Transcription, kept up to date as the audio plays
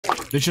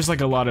There's just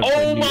like a lot of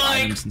new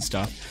items and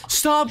stuff.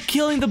 Stop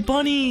killing the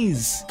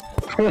bunnies!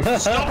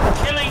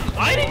 Stop killing!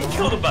 I didn't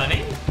kill the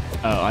bunny.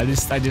 Oh, I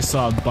just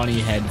saw a bunny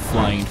head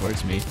flying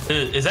towards me.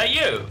 Is that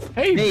you?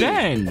 Hey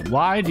Ben,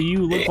 why do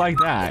you look like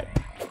that?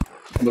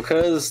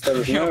 Because there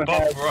was no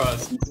Bob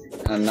Ross.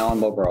 and now I'm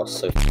Bob Ross.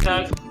 So.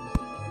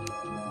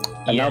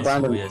 And now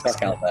Brandon's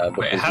stuck out there.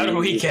 Wait, how do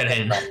we get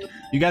in?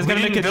 You guys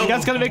gotta make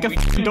a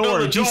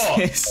door.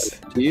 Jesus.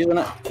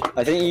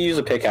 I think you use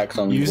a pickaxe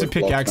on. Use a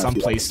pickaxe on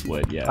placed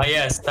wood. Yeah. Oh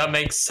yes, that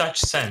makes such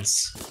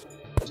sense.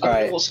 All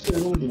right.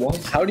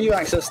 How do you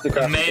access the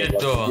crafting? I made a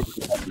door.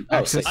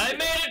 I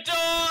made a door.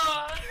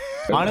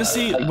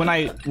 Honestly, when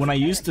I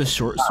use the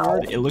short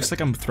sword, it looks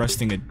like I'm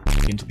thrusting a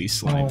dick into these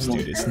slimes,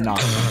 dude. It's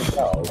not.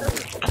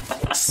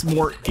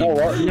 Smart.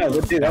 No,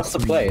 dude, that's the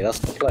play. That's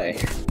the play.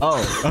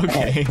 Oh,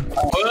 okay.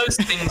 Those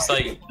things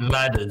like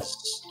ladders.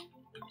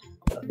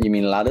 You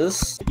mean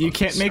ladders? You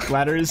can't make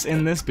ladders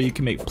in this, but you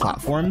can make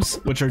platforms,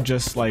 which are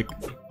just like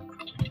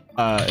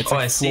it's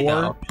like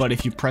floor. But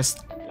if you press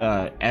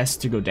S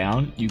to go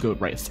down, you go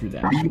right through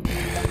them.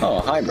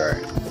 Oh, hi, bro.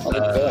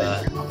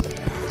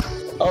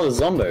 Oh, the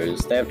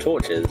zombos. They have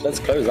torches. Let's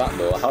close that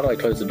door. How do I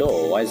close the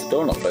door? Why is the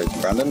door not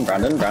closed? Brandon. I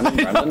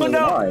don't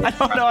know.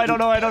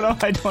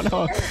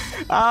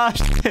 Ah,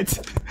 shit.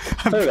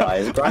 So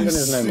guys, Brandon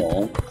is no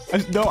more.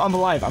 No, I'm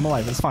alive.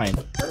 It's fine.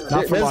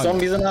 Not for There's long.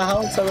 zombies in our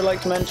house, I would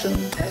like to mention.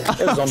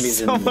 There's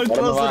zombies in the Someone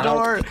bottom close of the our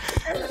door. house.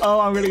 Oh,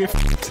 I'm gonna get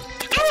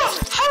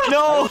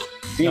No!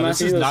 No,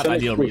 this is not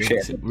ideal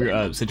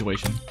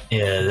situation.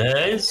 Yeah,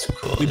 that is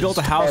cool. We built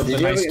a house with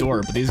a nice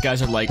door, but these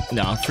guys are like,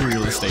 no, free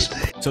real estate.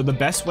 So the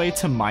best way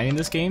to mine in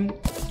this game,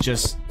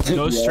 just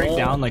go straight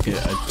down like a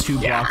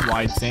 2-block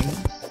wide thing,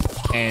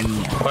 and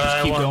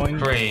just keep going.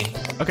 3.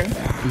 Okay,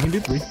 we can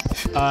do 3.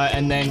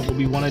 And then what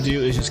we want to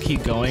do is just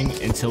keep going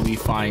until we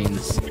find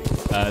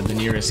the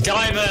nearest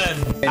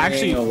diamond.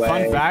 Actually,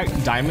 fun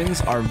fact: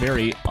 diamonds are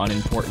very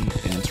unimportant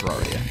in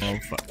Terraria.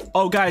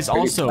 Oh, guys,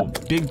 also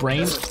big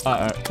brain.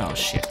 Oh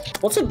shit.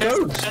 What's a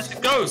ghost? That's a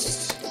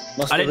ghost.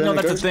 I didn't know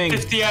that's a thing.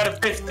 50 out of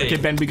 50. Okay,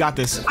 Ben, we got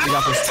this. Ben,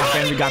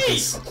 we got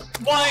this.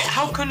 Why?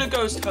 How can a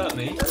ghost hurt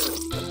me?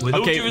 With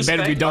okay,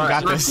 Ben, we don't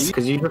got this.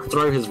 Because you just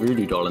throw his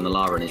voodoo doll in the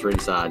lava and it's really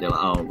sad. You're like,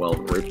 oh well,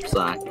 rip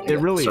sack. It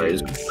really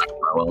is.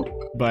 Well,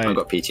 but I've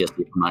got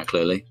PTSD from that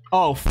clearly.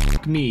 Oh,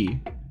 fuck me.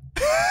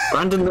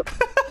 Brandon.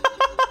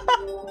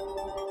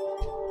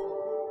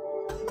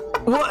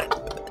 What?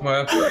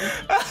 What?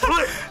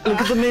 Look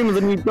at the name of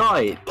the new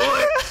guy.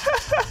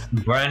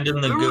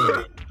 Brandon the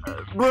Good.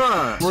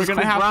 We're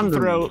gonna have to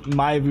throw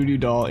my voodoo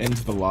doll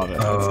into the lava.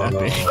 That's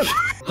epic.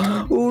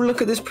 Oh,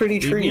 look at this pretty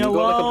tree. Leave me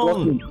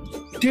alone.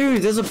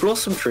 Dude, there's a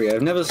blossom tree.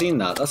 I've never seen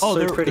that. That's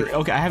so pretty.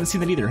 Okay, I haven't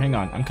seen that either. Hang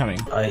on, I'm coming.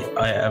 I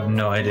have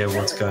no idea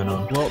what's going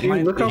on. Well,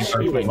 dude, look how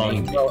pretty my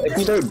name. Well, if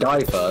you don't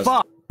die first.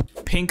 Fuck.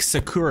 Pink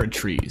sakura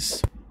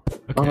trees.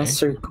 Okay. Oh, that's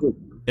so cool.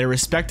 Their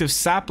respective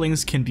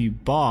saplings can be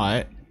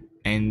bought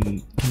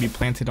and can be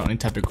planted on any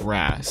type of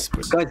grass.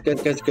 Guys,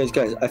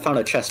 I found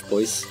a chest,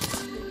 boys.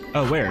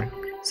 Oh, where?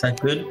 Is that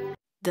good?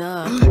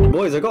 Duh.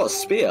 Boys, I got a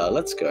spear.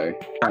 Let's go.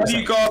 How do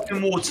you go up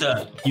in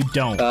water? You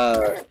don't.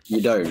 You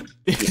don't.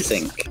 You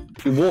sink.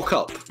 You walk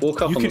up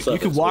on the surface. You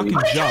can walk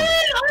and jump.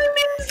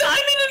 I'm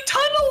in a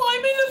tunnel.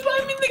 I'm in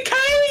the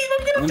cave.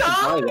 I'm gonna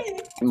die.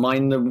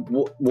 Mine the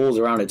walls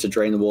around it to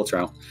drain the water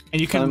out.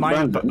 And you can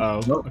mine. Brandon,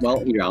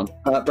 well, you drowned.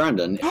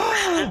 Brandon.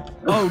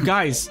 Oh,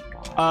 guys.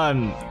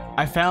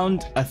 I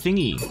found a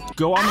thingy.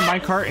 Go on the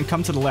minecart and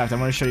come to the left. I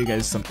want to show you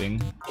guys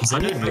something.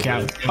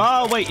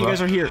 Oh wait, you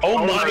guys are here.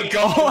 Oh my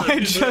god! Oh,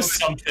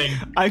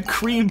 I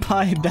cream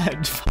pied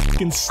that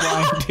fucking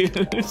slime,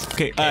 dude.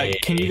 Okay,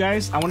 can you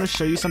guys? I want to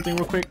show you something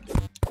real quick.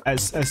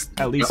 As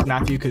at least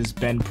Matthew, because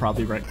Ben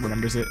probably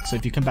remembers it. So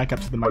if you come back up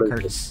to the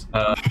minecarts.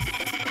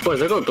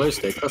 Boys, I got a glow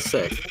stick. That's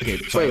sick. Okay,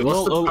 sorry, a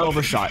little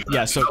overshot.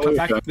 Yeah, so come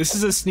back. This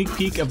is a sneak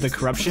peek of the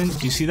corruption.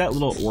 Do you see that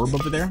little orb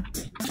over there?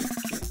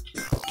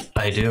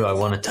 I do. I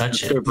want to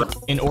touch it.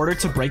 In order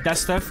to break that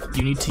stuff,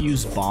 you need to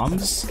use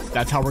bombs.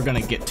 That's how we're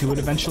gonna get to it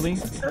eventually.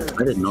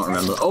 I did not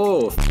remember.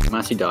 Oh,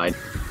 Matty died.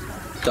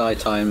 Die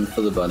time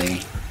for the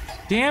bunny.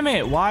 Damn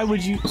it! Why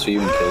would you? So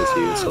even kills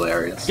you. It's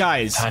hilarious.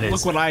 Guys,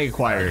 look what I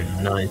acquired.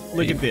 Nice.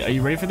 Look at this. Are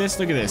you ready for this?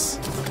 Look at this.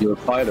 You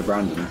acquired a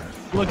Brandon.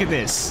 Look at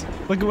this.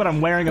 Look at what I'm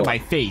wearing on my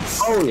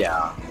face. Oh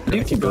yeah.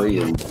 You keep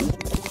breathing.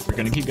 We're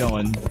gonna keep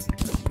going.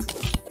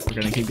 We're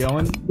gonna keep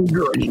going.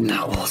 You're eating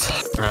that water.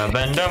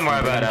 Ben, don't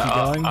worry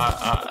about it.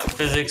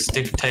 Physics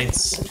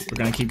dictates. We're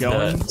gonna keep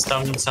going.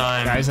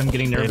 Sometime. Guys, I'm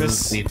getting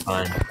nervous. It'll be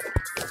fine.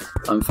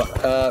 I'm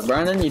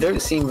Brandon, you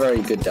don't seem very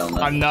good down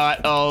there. I'm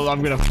not. Oh,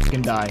 I'm gonna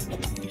fucking die.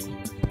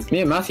 Me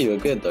and Matthew are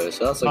good though,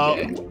 so that's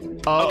okay.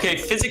 Okay,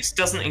 physics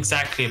doesn't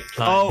exactly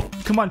apply. Oh,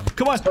 come on.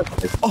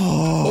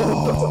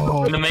 Oh.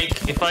 I'm gonna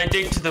make. If I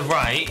dig to the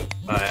right,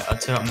 alright, I'll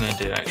tell you what I'm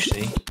gonna do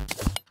actually.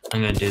 I'm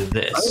gonna do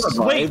this.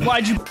 Wait,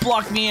 why'd you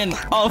block me in?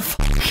 Oh,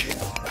 fuck.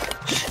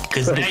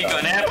 Because now you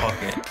got an air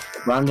pocket.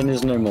 Brandon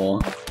is no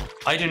more.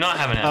 I do not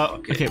have an air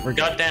pocket. Okay, we're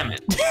God damn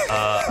it.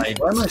 Why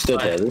am I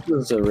stood here? This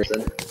is a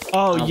reason.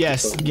 Oh,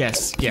 yes.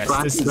 This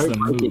is the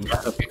move.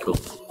 Okay, cool.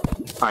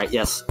 Alright,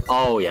 yes.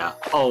 Oh, yeah.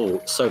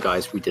 Oh, so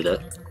guys, we did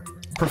it.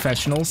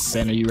 Professionals,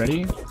 Sen, are you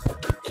ready?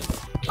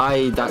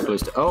 That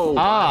goes to... Oh.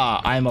 Ah,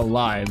 I'm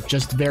alive.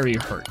 Just very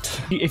hurt.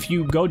 If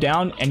you go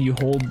down and you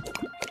hold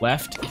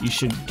left, you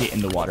should get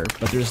in the water.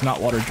 But there's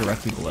not water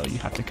directly below. You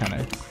have to kind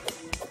of...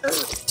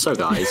 So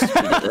guys, we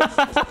did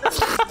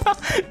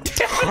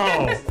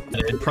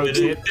it. Pro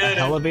tip, an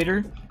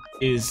elevator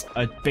is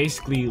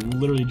basically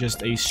literally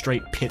just a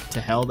straight pit to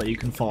hell that you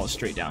can fall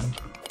straight down.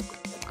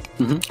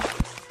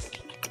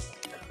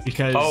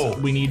 Because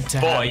we need to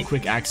have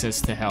quick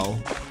access to hell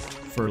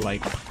for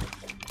like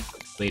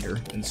later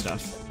and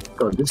stuff.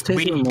 God, this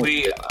takes you know what?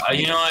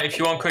 If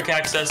you want quick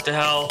access to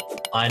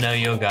hell, I know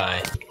your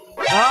guy.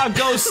 Ah,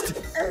 ghost!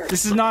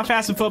 This is not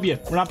Phasmophobia.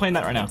 We're not playing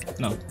that right now.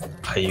 No.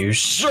 Are you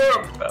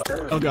sure?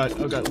 Oh god,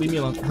 leave me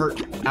alone. Hurt.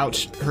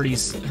 Ouch.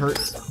 Hurties. Hurt.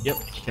 Yep.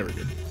 Okay, we're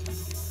good.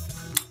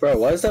 Bro,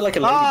 why is there like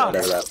a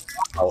ladybird over there?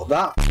 Oh,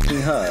 that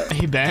f***ing hurt.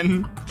 Hey,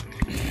 Ben.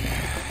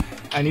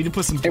 I need to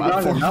put some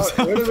Brandon, platforms.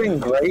 it would have been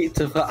great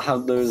to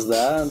have those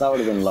there. That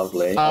would have been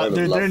lovely.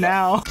 They're there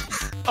now.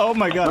 Oh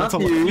my god, that's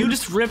you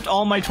just ripped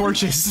all my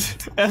torches.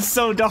 That's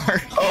so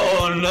dark.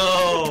 Oh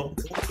no.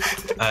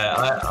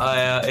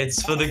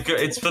 It's for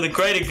the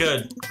greater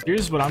good.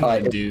 Here's what I'm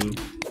gonna do.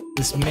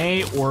 This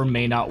may or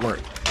may not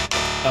work.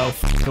 Oh,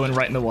 going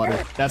right in the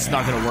water. That's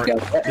not gonna work.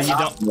 You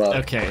don't.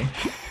 Okay.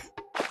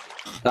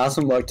 That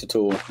hasn't worked at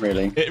all,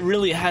 really. It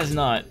really has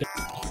not.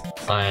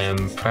 I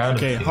am proud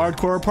of you. Okay,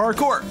 hardcore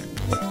parkour.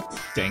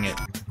 Dang it.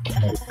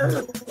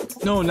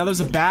 No, now there's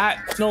a bat.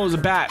 No, there's a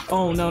bat.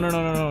 Oh no.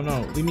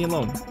 Leave me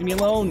alone. Leave me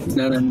alone.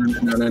 No,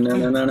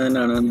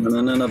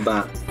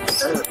 bat.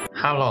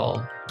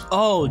 Hello.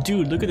 Oh,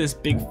 dude, look at this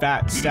big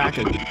fat stack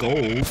of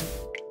gold.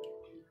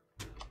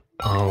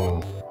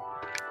 Oh.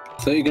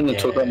 So you're gonna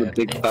talk about the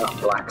big fat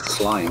black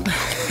slime?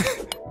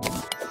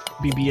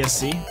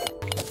 BBSC.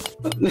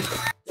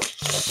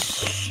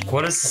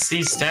 What does the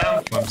C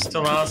stand for? I'm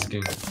still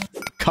asking.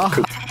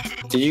 God.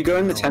 Did you go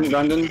in the tent,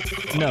 Brandon?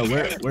 No,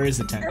 where is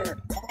the tent?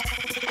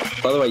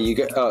 By the way, you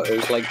go. Oh, it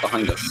was like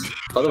behind us.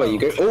 By the way, you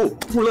go. Oh,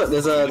 look,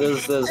 there's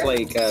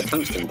like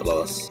tungsten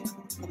below us.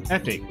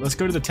 Epic. Let's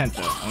go to the tent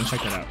though. I want to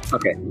check that out.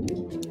 Okay.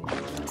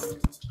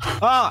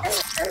 Ah!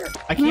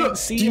 I can't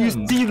see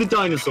him. Do you see the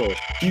dinosaur?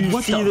 Do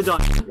you see the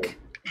dinosaur?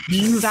 Do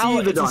you see the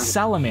dinosaur? It's a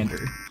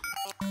salamander.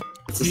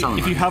 It's a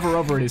salamander. If you hover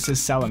over it, it says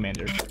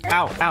salamander.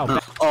 Ow, ow.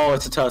 Oh,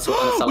 it's a turtle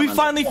and a salamander. We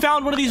finally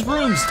found one of these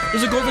rooms.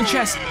 There's a golden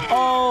chest.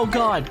 Oh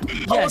god.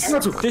 Yes.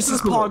 This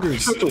is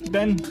poggers.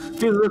 Ben.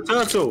 There's a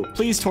turtle.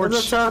 Please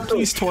torch.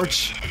 Please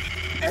torch.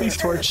 Please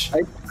torch.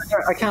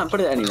 I can't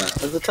put it anywhere.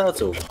 There's a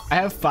turtle. I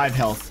have 5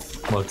 health.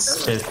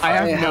 What's it? I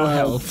have no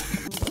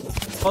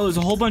health. Oh, there's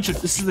a whole bunch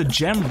of. This is the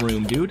gem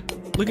room, dude.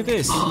 Look at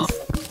this.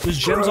 There's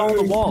gems all on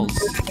the walls.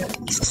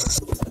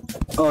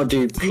 Oh,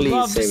 dude, please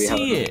love say to we have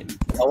see it.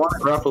 I want a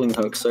grappling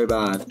hook so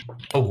bad.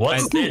 Oh,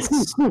 what's this?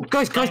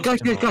 Guys!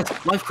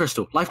 Life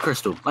crystal.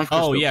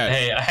 Oh yeah.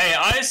 Hey,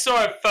 I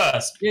saw it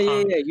first.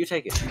 Yeah, you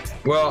take it.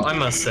 Well, I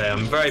must say,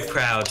 I'm very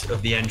proud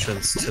of the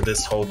entrance to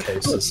this whole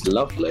case. It's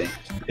lovely.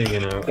 You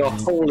know. Your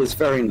hole is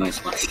very nice.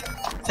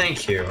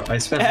 Thank you. I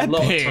spent a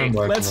lot of time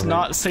working Let's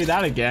not say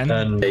that again.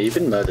 Yeah, you've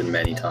been murdered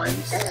many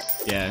times.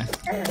 Yeah.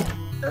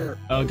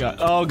 Oh god,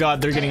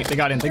 they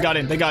got in. Oh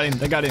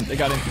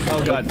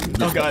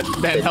god,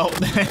 Ben, help.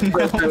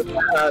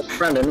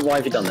 Brandon, why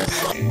have you done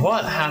this?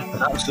 What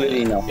happened?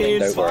 Absolutely nothing,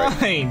 It's don't worry.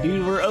 fine,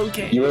 dude, we're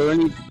okay. You were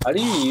only... How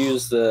do you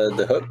use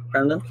the hook,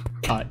 Brandon?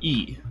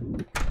 E.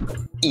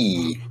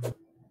 E.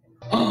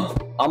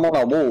 I'm on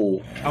a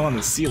wall. I'm on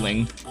the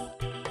ceiling.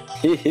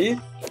 Hehe.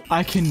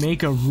 I can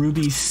make a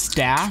ruby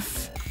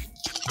staff.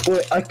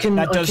 Wait,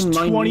 That does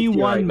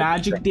 21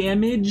 magic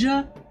damage.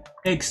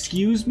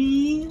 Excuse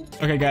me?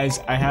 Okay, guys,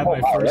 I have my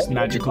first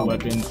magical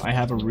weapon. I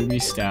have a ruby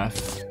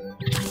staff.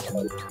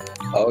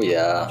 Oh,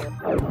 yeah.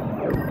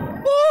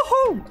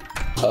 Woohoo!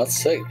 That's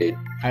sick, dude.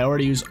 I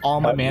already used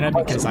all my mana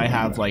because I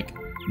have, like,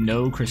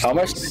 no crystals. How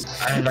much?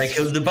 And I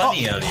killed the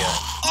bunny earlier.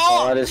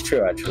 Oh, that is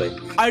true, actually.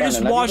 I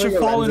just watched a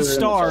fallen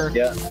star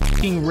Yeah.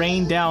 fucking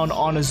rain down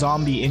on a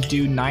zombie and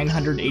do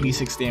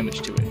 986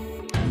 damage to it.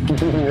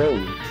 Whoa.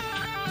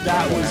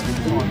 That was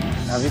fun.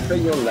 Have you put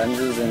your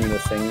lenses in the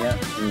thing yet?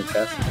 In the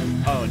chest?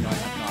 Oh, no, I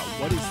have not.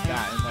 What is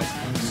that?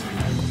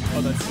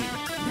 Oh, that's it.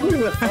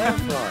 Ooh, a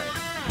firefly.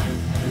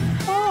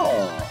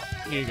 Oh.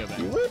 Here you go, Ben.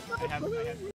 I have